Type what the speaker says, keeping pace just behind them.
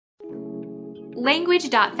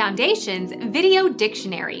Language.Foundation's Video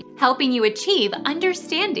Dictionary, helping you achieve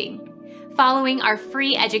understanding. Following our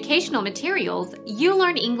free educational materials, you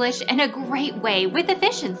learn English in a great way with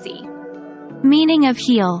efficiency. Meaning of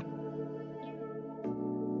heel.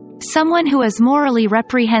 Someone who is morally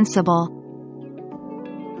reprehensible.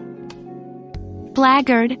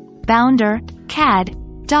 Blackguard, bounder, cad,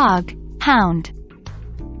 dog, hound.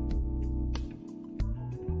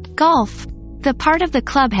 Golf. The part of the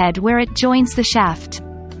club head where it joins the shaft.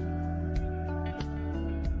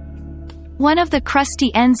 One of the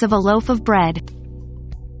crusty ends of a loaf of bread.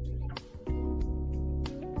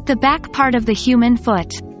 The back part of the human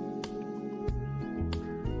foot.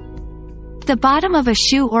 The bottom of a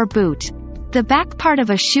shoe or boot. The back part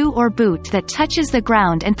of a shoe or boot that touches the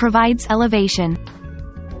ground and provides elevation.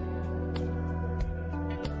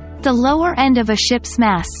 The lower end of a ship's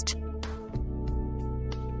mast.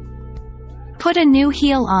 Put a new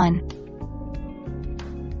heel on.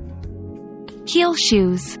 Heel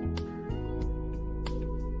shoes.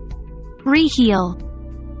 Re-heel.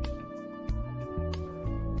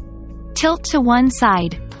 Tilt to one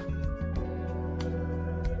side.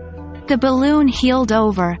 The balloon heeled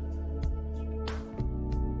over.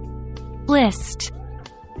 List.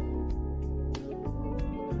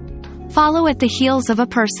 Follow at the heels of a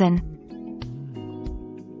person.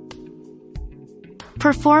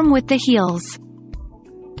 Perform with the heels.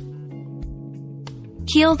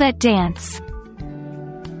 Heel that dance.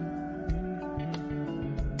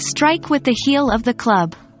 Strike with the heel of the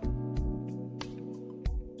club.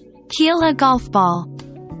 Heel a golf ball.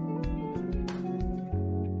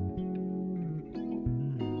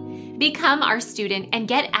 Become our student and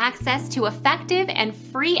get access to effective and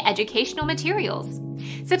free educational materials.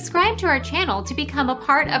 Subscribe to our channel to become a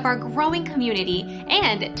part of our growing community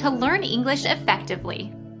and to learn English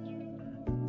effectively.